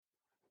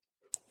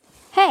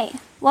Hey,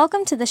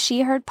 welcome to the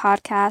She Heard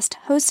podcast,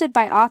 hosted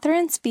by author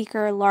and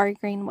speaker Laurie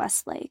Green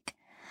Westlake.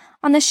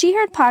 On the She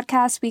Heard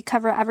podcast, we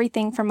cover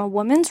everything from a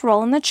woman's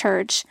role in the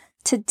church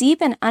to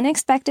deep and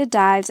unexpected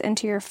dives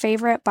into your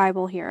favorite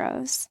Bible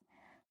heroes.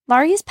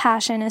 Laurie's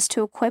passion is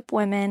to equip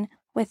women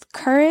with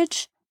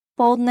courage,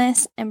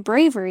 boldness, and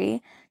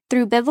bravery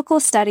through biblical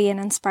study and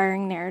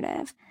inspiring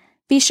narrative.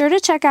 Be sure to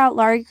check out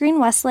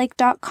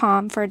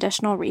lauriegreenwestlake.com for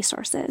additional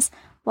resources.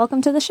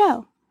 Welcome to the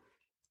show.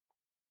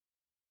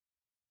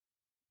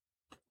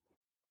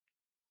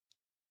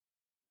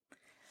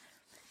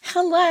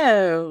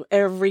 Hello,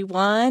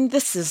 everyone.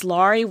 This is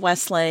Laurie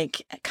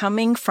Westlake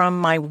coming from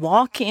my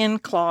walk-in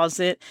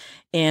closet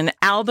in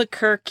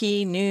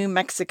Albuquerque, New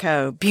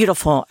Mexico.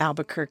 Beautiful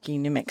Albuquerque,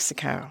 New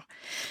Mexico.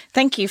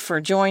 Thank you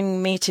for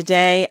joining me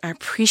today. I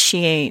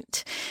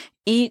appreciate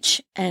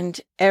each and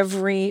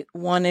every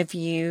one of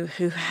you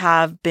who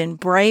have been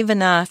brave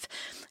enough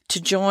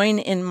to join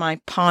in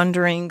my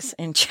ponderings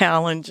and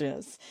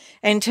challenges.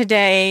 And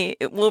today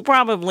it will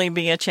probably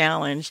be a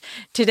challenge.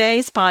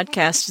 Today's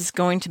podcast is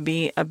going to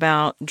be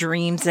about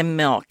dreams and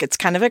milk. It's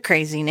kind of a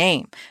crazy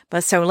name,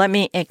 but so let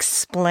me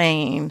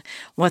explain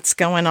what's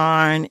going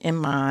on in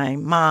my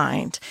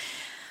mind.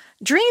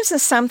 Dreams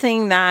is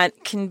something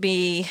that can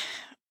be,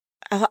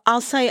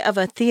 I'll say, of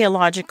a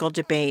theological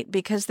debate,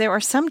 because there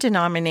are some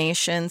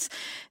denominations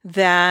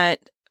that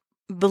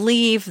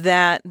believe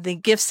that the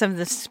gifts of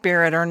the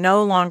Spirit are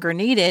no longer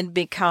needed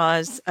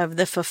because of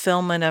the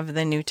fulfillment of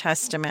the New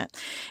Testament.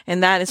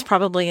 And that is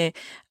probably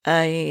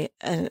a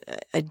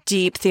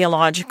deep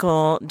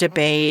theological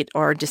debate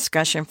or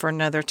discussion for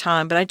another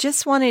time. But I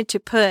just wanted to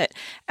put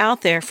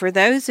out there for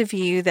those of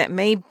you that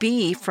may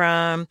be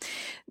from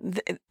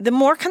the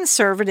more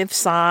conservative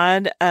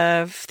side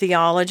of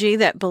theology,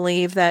 that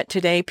believe that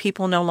today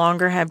people no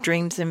longer have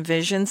dreams and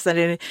visions, that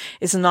it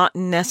is not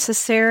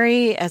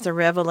necessary as a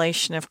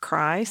revelation of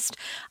Christ.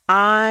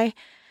 I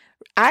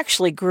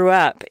actually grew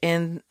up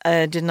in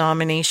a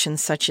denomination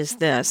such as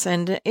this,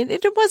 and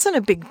it wasn't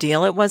a big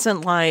deal. It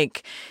wasn't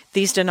like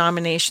these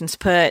denominations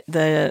put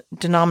the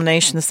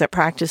denominations that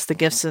practice the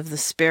gifts of the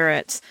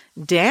spirits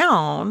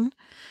down,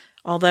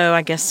 although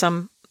I guess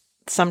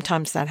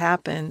sometimes that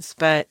happens,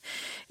 but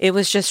it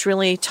was just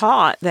really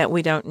taught that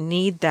we don't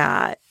need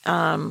that.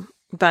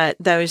 But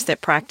those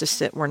that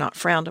practiced it were not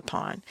frowned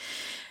upon.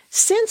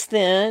 Since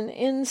then,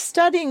 in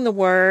studying the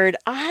Word,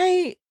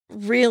 I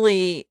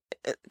really,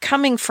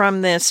 coming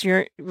from this,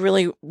 you're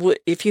really,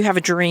 if you have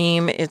a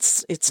dream,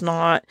 it's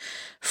not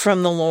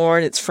from the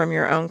Lord, it's from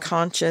your own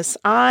conscience.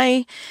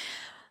 I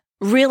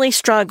really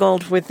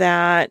struggled with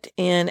that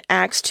in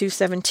Acts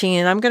 2:17.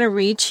 And I'm going to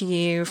read to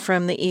you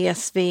from the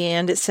ESV,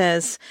 and it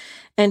says,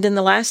 "And in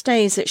the last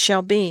days it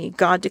shall be,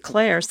 God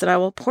declares, that I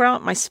will pour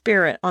out my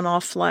Spirit on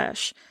all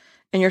flesh.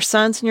 And your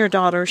sons and your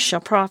daughters shall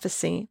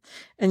prophesy,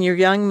 and your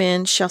young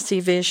men shall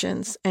see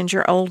visions, and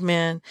your old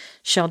men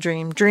shall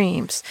dream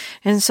dreams."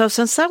 And so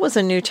since that was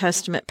a New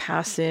Testament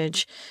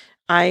passage,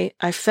 I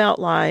felt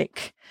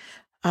like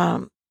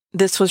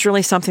this was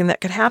really something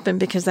that could happen,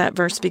 because that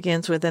verse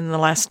begins with "in the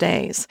last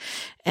days."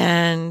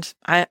 And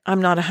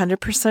I'm not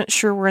 100%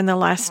 sure we're in the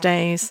last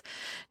days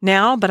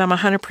now, but I'm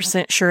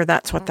 100% sure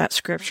that's what that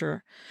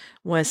scripture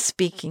was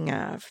speaking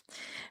of.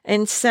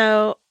 And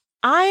so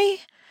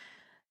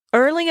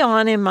early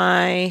on in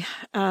my,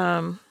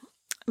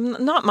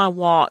 not my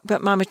walk,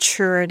 but my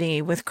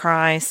maturity with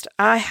Christ,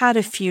 I had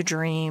a few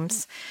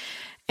dreams,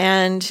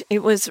 and it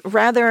was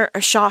rather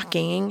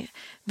shocking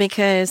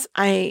because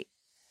I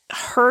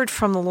heard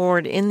from the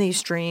Lord in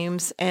these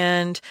dreams,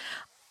 and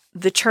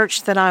the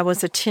church that I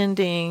was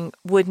attending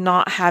would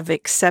not have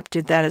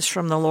accepted that as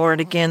from the Lord.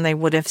 Again, they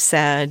would have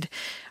said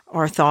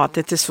or thought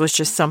that this was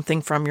just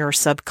something from your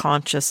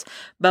subconscious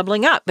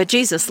bubbling up. But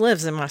Jesus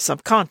lives in my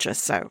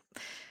subconscious, so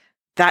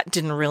that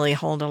didn't really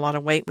hold a lot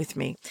of weight with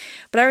me.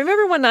 But I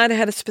remember one night I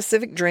had a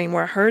specific dream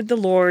where I heard the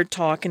Lord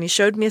talk, and he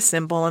showed me a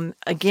symbol. And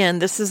again,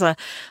 this is another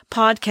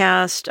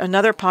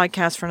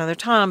podcast for another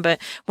time. But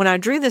when I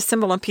drew this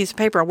symbol on a piece of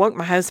paper, I woke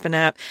my husband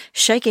up,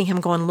 shaking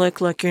him, going,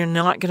 look, you're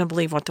not going to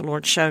believe what the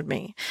Lord showed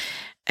me.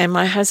 And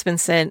my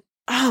husband said,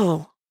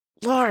 "Oh,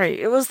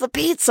 Laurie, it was the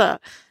pizza."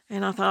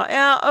 And I thought,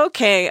 yeah,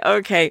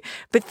 okay.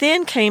 But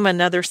then came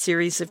another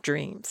series of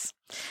dreams.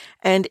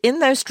 And in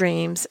those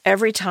dreams,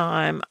 every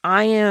time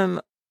I am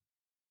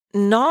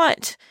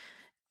not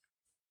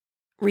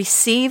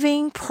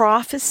receiving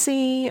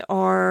prophecy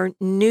or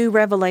new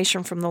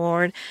revelation from the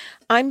Lord,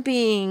 I'm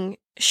being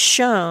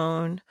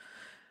shown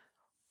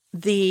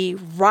the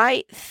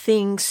right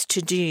things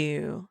to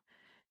do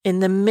in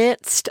the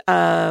midst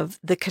of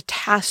the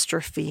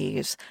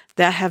catastrophes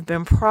that have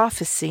been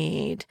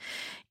prophesied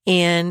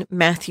in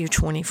Matthew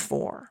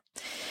 24.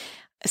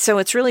 So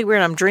it's really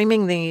weird. I'm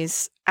dreaming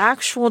these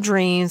actual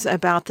dreams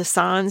about the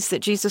signs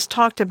that Jesus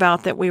talked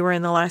about, that we were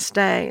in the last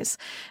days.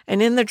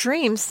 And in the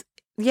dreams,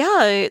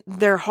 yeah,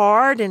 they're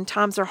hard and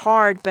times are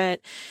hard,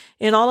 but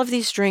in all of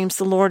these dreams,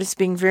 the Lord is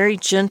being very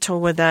gentle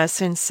with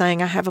us and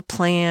saying, I have a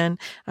plan.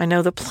 I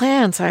know the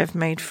plans I have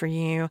made for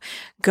you.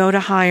 Go to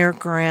higher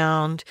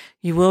ground.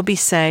 You will be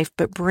safe,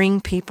 but bring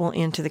people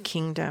into the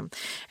kingdom.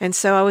 And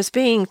so I was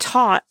being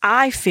taught,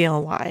 I feel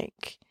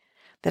like,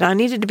 that I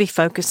needed to be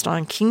focused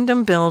on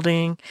kingdom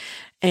building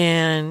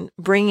and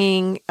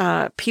bringing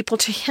people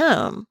to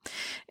Him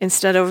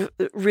instead of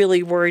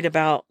really worried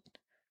about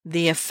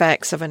the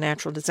effects of a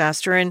natural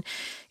disaster. And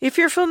if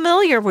you're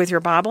familiar with your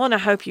Bible, and I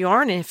hope you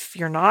are, and if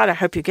you're not, I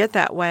hope you get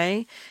that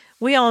way,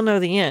 we all know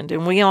the end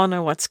and we all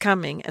know what's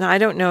coming. And I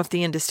don't know if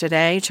the end is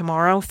today,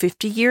 tomorrow,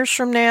 50 years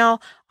from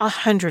now,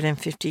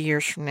 150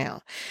 years from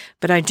now.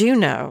 But I do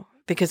know,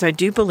 because I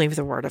do believe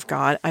the Word of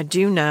God, I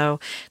do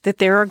know that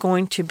there are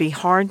going to be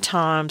hard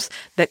times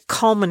that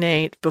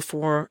culminate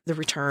before the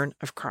return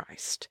of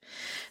Christ.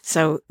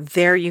 So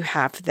there you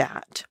have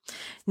that.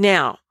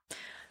 Now,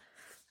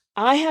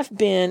 I have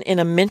been in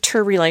a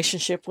mentor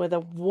relationship with a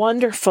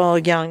wonderful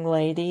young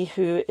lady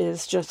who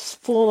is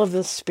just full of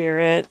the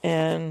Spirit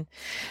and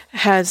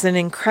has an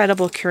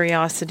incredible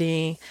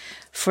curiosity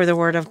for the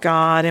Word of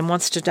God and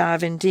wants to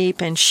dive in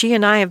deep. And she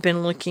and I have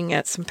been looking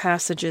at some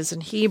passages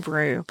in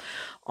Hebrew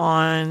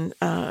on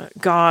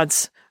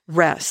God's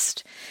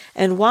rest.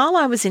 And while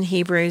I was in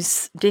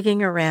Hebrews,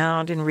 digging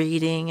around and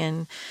reading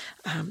and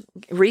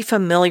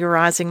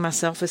refamiliarizing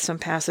myself with some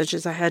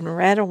passages I hadn't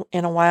read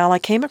in a while, I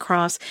came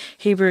across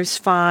Hebrews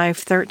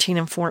 5:13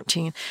 and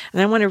 14.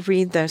 And I want to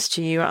read those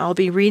to you. I'll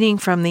be reading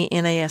from the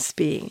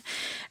NASB.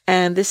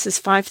 And this is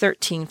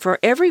 5:13. For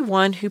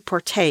everyone who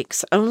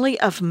partakes only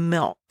of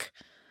milk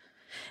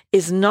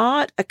is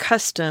not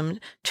accustomed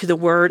to the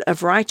word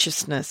of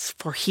righteousness,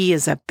 for he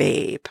is a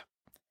babe.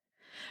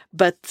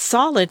 But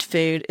solid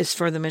food is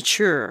for the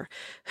mature,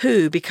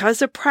 who,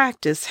 because of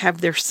practice, have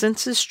their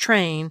senses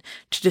trained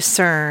to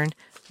discern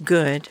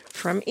good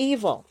from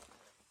evil.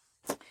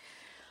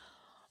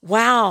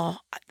 Wow.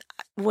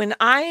 When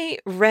I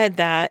read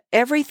that,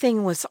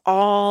 everything was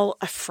all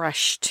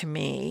afresh to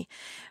me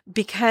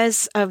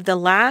because of the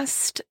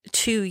last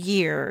 2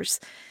 years.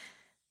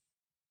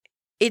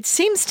 It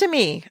seems to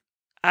me,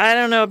 I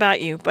don't know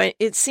about you, but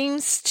it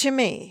seems to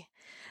me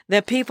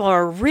that people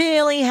are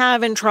really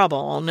having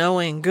trouble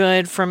knowing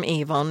good from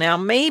evil. Now,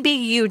 maybe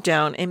you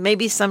don't, and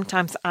maybe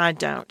sometimes I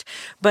don't,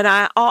 but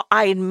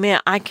I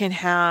admit I can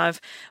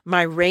have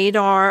my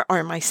radar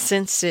or my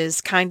senses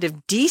kind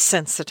of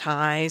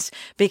desensitized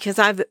because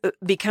I've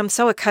become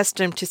so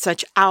accustomed to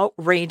such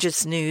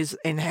outrageous news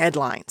and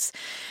headlines,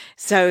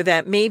 so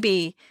that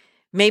maybe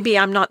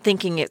I'm not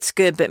thinking it's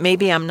good, but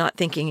maybe I'm not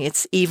thinking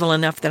it's evil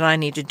enough that I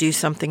need to do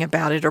something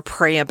about it or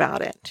pray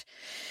about it.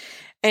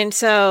 And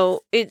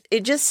so it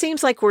just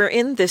seems like we're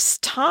in this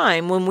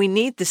time when we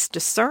need this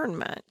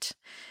discernment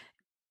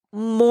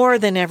more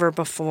than ever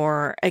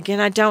before.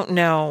 Again, I don't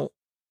know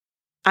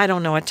a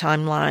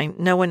timeline.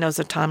 No one knows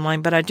a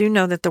timeline, but I do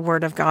know that the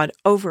Word of God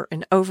over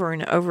and over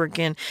and over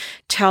again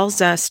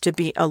tells us to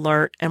be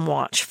alert and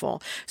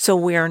watchful. So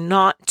we are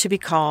not to be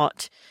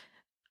caught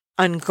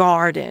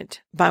unguarded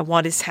by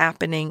what is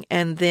happening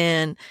and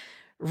then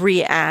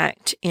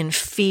react in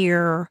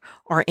fear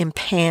or in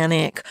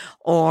panic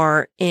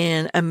or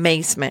in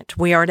amazement.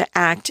 We are to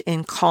act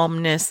in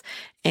calmness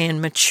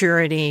and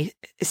maturity,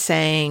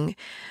 saying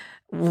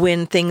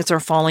when things are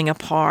falling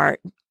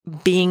apart,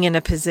 being in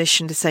a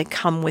position to say,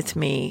 come with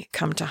me,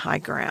 come to high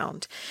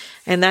ground.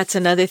 And that's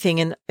another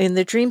thing. In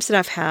the dreams that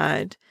I've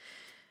had,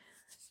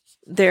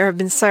 there have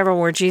been several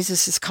where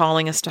Jesus is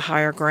calling us to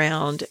higher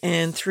ground.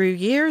 And through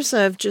years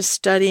of just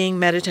studying,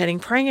 meditating,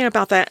 praying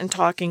about that, and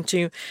talking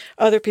to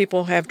other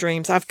people who have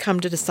dreams, I've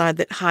come to decide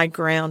that high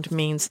ground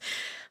means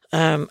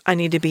I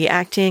need to be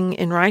acting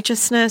in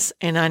righteousness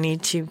and I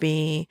need to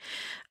be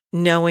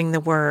knowing the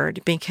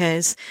Word,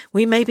 because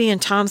we may be in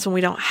times when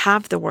we don't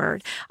have the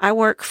Word. I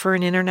work for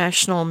an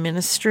international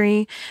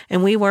ministry,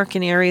 and we work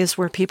in areas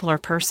where people are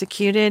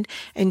persecuted,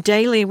 and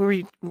daily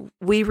we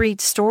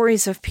read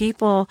stories of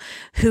people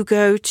who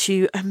go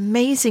to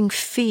amazing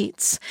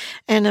feats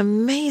and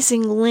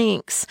amazing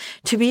lengths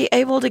to be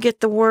able to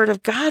get the Word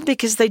of God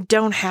because they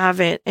don't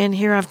have it. And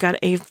here I've got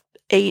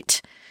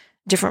 8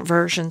 different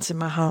versions in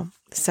my home.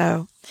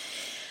 So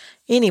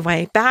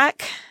anyway,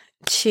 back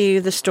to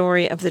the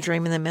story of the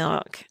dream and the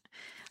milk.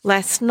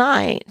 Last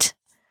night,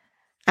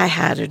 I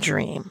had a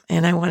dream,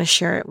 and I want to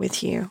share it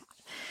with you.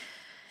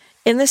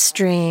 In this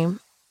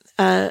dream,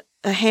 a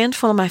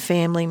handful of my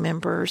family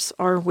members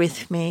are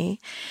with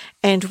me,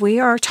 and we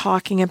are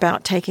talking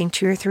about taking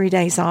 2 or 3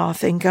 days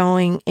off and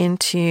going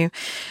into,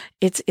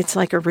 it's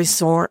like a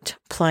resort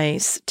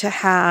place to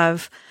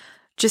have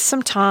just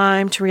some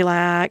time to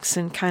relax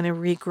and kind of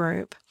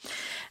regroup.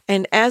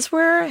 And as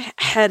we're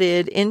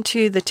headed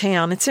into the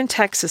town, it's in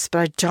Texas, but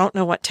I don't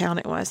know what town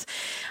it was,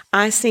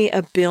 I see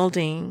a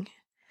building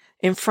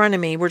in front of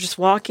me. We're just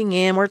walking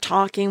in, we're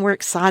talking, we're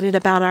excited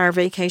about our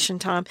vacation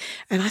time.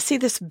 And I see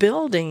this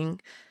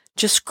building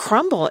just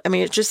crumble. I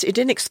mean, it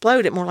didn't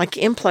explode. It more like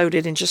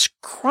imploded and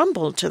just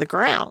crumbled to the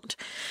ground.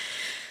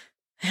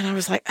 And I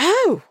was like,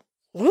 oh,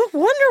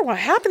 wonder what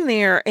happened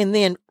there. And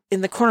then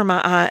in the corner of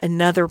my eye,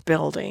 another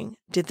building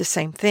did the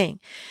same thing.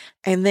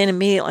 And then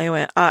immediately I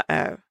went,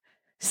 uh-oh,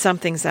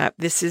 something's up.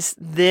 This is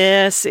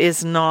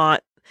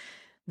not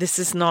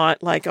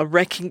like a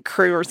wrecking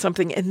crew or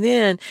something. And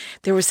then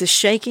there was this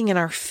shaking in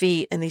our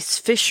feet, and these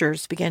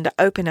fissures began to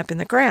open up in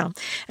the ground.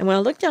 And when I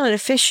looked down at a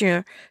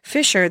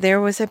fissure,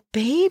 there was a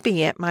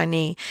baby at my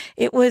knee.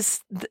 It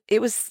was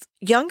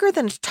younger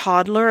than a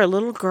toddler, a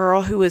little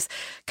girl who was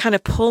kind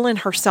of pulling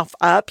herself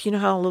up. You know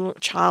how a little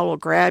child will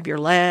grab your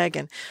leg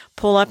and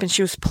pull up, and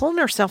she was pulling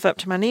herself up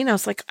to my knee. And I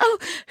was like, oh,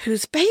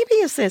 whose baby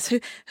is this?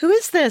 Who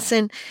is this?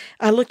 And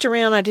I looked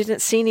around. I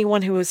didn't see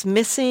anyone who was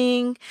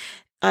missing.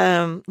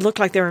 Looked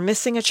like they were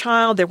missing a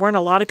child. There weren't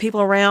a lot of people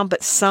around,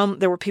 but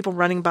there were people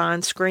running by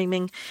and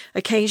screaming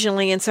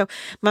occasionally. And so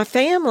my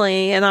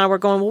family and I were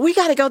going, well, we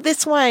got to go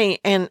this way.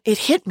 And it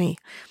hit me.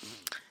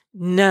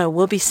 No,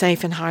 we'll be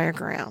safe in higher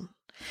ground.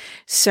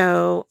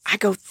 So I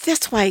go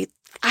this way.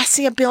 I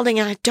see a building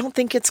and I don't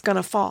think it's going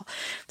to fall.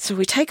 So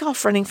we take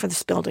off running for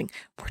this building.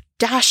 We're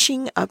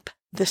dashing up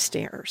the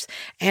stairs.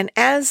 And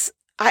as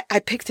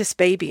I picked this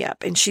baby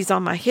up, and she's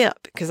on my hip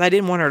because I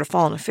didn't want her to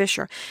fall in a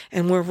fissure.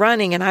 And we're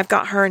running, and I've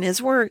got her, and as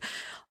we're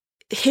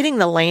hitting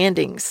the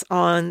landings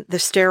on the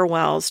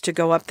stairwells to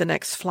go up the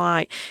next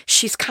flight,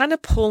 she's kind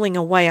of pulling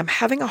away. I'm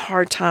having a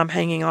hard time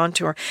hanging on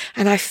to her,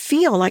 and I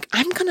feel like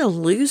I'm going to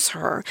lose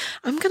her.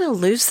 I'm going to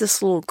lose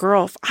this little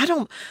girl if I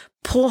don't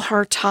pull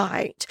her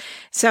tight.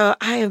 So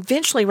I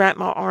eventually wrapped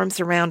my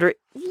arms around her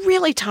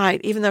really tight,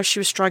 even though she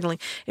was struggling.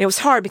 And it was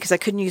hard because I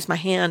couldn't use my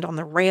hand on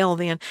the rail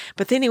then.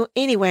 But then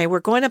anyway, we're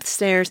going up the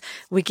stairs.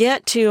 We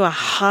get to a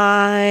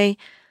high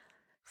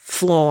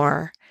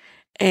floor,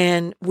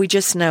 and we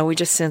just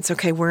sense,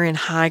 okay, we're in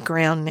high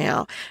ground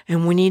now.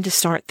 And we need to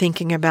start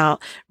thinking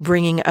about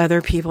bringing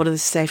other people to the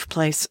safe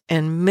place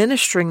and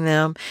ministering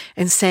them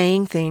and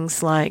saying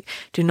things like,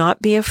 do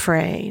not be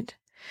afraid,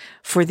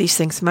 for these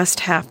things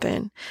must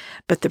happen,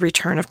 but the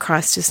return of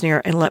Christ is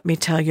near, and let me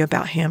tell you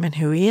about him and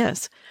who he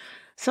is.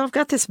 So I've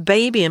got this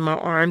baby in my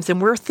arms,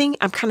 and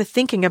I'm kind of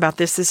thinking about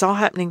this. This is all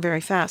happening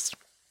very fast.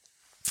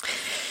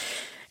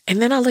 And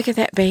then I look at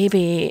that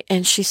baby,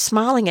 and she's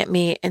smiling at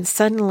me, and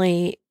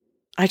suddenly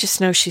I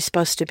just know she's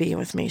supposed to be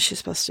with me. She's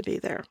supposed to be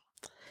there.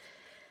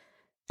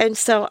 And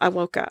so I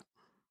woke up.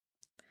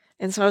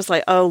 And so I was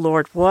like, oh,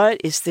 Lord,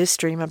 what is this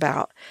dream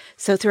about?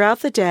 So throughout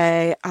the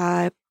day,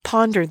 I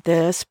pondered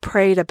this,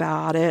 prayed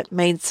about it,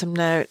 made some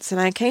notes,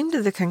 and I came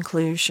to the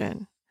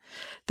conclusion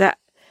that,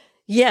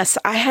 yes,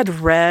 I had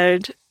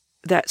read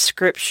that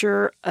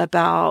scripture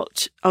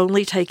about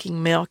only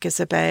taking milk as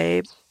a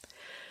babe,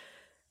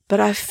 but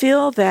I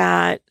feel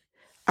that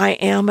I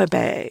am a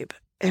babe,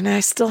 and I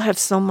still have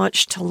so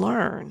much to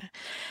learn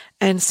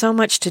and so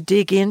much to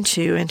dig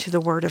into the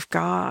Word of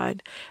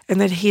God,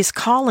 and that He's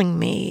calling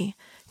me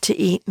to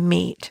eat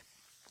meat.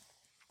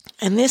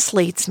 And this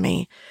leads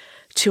me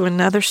to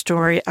another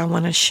story I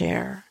want to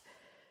share.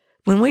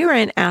 When we were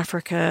in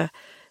Africa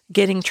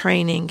getting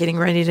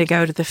ready to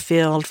go to the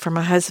field for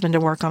my husband to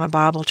work on a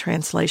Bible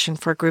translation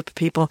for a group of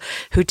people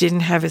who didn't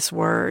have his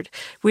word,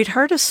 we'd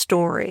heard a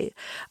story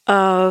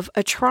of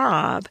a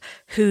tribe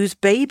whose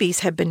babies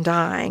had been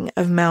dying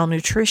of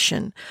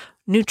malnutrition.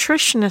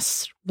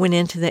 Nutritionists went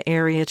into the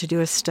area to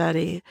do a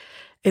study,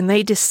 and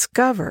they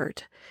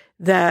discovered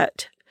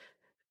that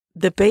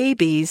the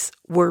babies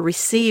were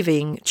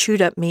receiving chewed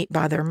up meat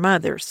by their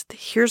mothers.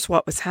 Here's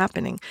what was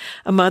happening.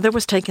 A mother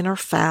was taking her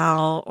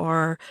fowl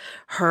or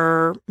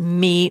her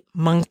meat,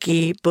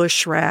 monkey,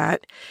 bush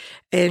rat,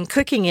 and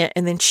cooking it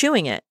and then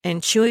chewing it,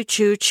 and chew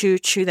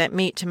that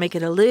meat to make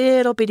it a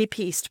little bitty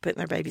piece to put in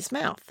their baby's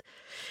mouth.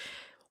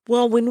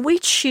 Well, when we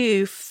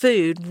chew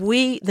food,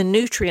 the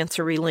nutrients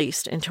are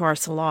released into our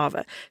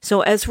saliva.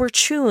 So as we're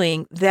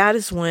chewing, that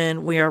is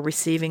when we are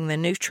receiving the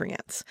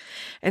nutrients.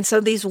 And so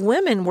these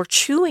women were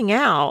chewing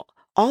out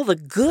all the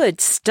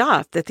good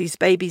stuff that these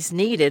babies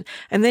needed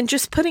and then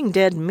just putting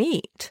dead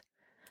meat,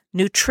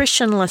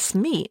 nutritionless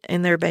meat,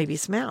 in their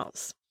babies'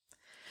 mouths.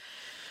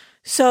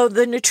 So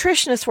the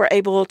nutritionists were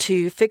able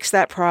to fix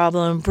that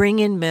problem, bring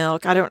in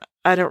milk. I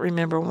don't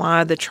remember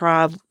why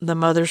the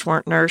mothers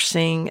weren't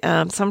nursing.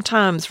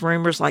 Sometimes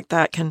rumors like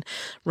that can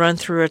run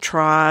through a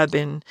tribe,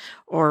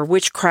 or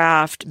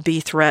witchcraft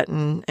be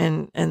threatened,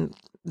 and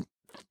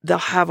they'll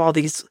have all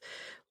these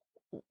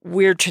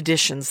weird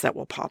traditions that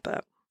will pop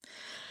up.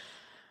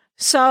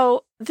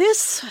 So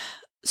this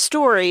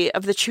story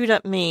of the chewed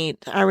up meat,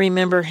 I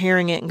remember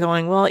hearing it and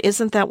going, well,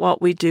 isn't that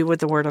what we do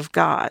with the Word of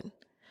God?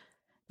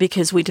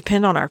 Because we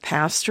depend on our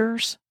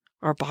pastors,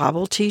 our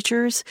Bible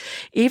teachers,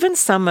 even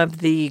some of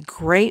the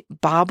great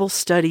Bible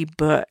study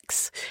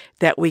books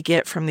that we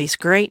get from these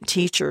great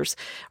teachers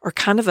are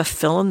kind of a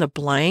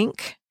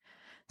fill-in-the-blank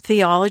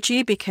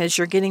theology, because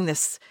you're getting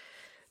this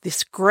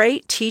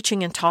great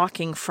teaching and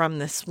talking from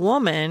this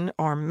woman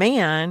or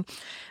man,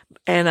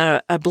 and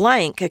a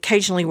blank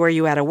occasionally where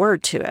you add a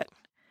word to it.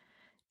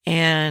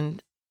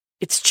 And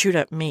it's chewed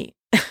up meat.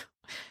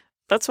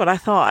 That's what I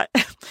thought.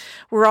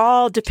 We're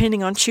all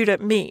depending on chewed up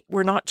meat.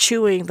 We're not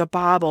chewing the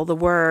Bible, the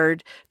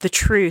Word, the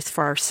truth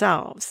for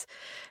ourselves.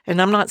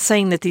 And I'm not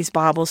saying that these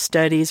Bible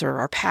studies or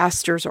our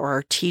pastors or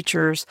our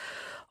teachers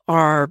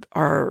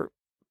are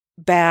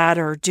bad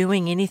or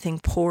doing anything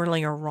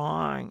poorly or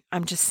wrong.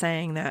 I'm just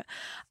saying that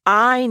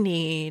I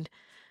need,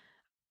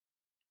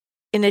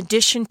 in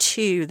addition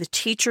to the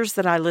teachers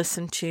that I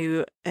listen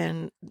to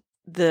and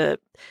the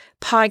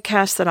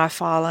podcasts that I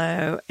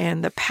follow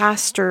and the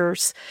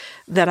pastors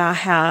that I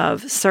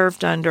have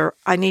served under,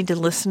 I need to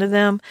listen to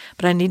them,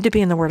 but I need to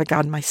be in the Word of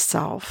God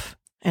myself,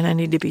 and I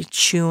need to be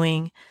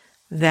chewing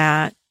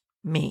that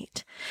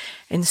meat.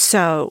 And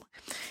so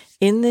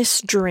in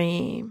this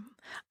dream,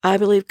 I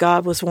believe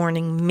God was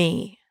warning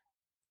me,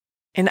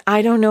 and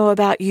I don't know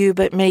about you,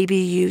 but maybe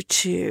you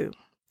too,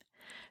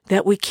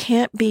 that we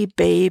can't be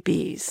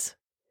babies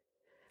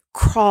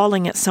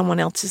crawling at someone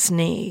else's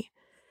knee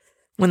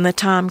when the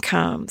time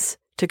comes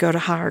to go to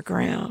higher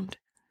ground.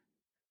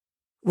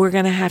 We're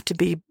going to have to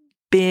be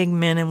big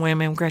men and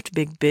women. We're going to have to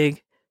be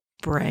big,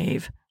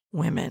 brave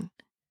women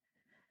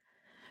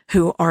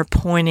who are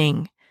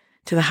pointing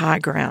to the high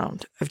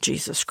ground of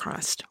Jesus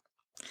Christ.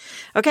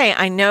 Okay,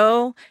 I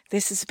know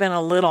this has been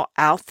a little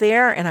out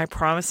there, and I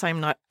promise I'm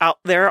not out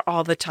there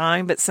all the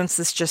time, but since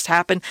this just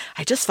happened,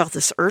 I just felt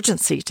this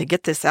urgency to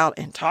get this out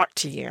and talk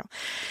to you.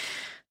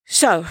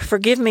 So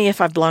forgive me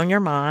if I've blown your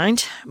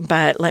mind,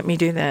 but let me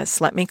do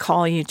this. Let me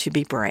call you to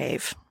be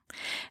brave.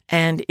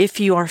 And if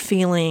you are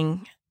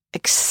feeling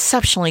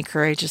exceptionally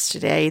courageous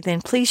today,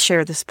 then please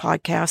share this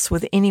podcast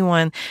with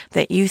anyone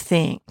that you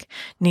think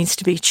needs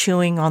to be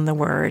chewing on the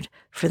Word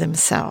for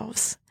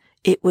themselves.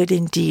 It would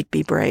indeed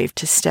be brave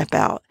to step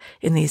out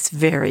in these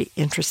very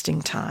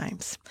interesting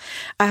times.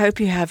 I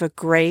hope you have a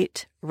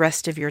great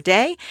rest of your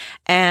day.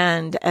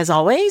 And as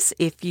always,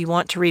 if you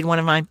want to read one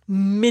of my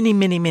many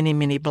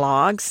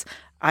blogs,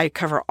 I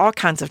cover all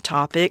kinds of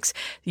topics.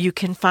 You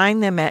can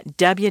find them at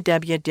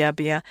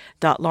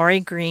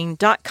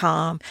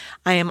www.lauriegreen.com.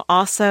 I am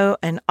also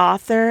an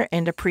author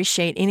and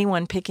appreciate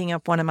anyone picking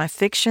up one of my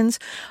fictions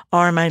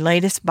or my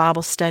latest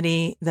Bible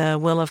study, The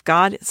Will of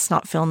God. It's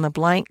not fill in the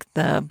blank.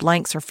 The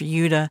blanks are for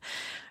you to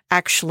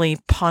actually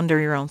ponder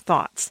your own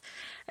thoughts.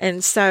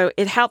 And so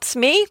it helps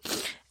me,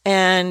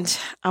 and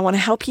I want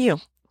to help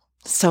you.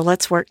 So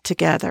let's work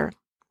together.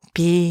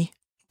 Be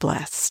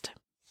blessed.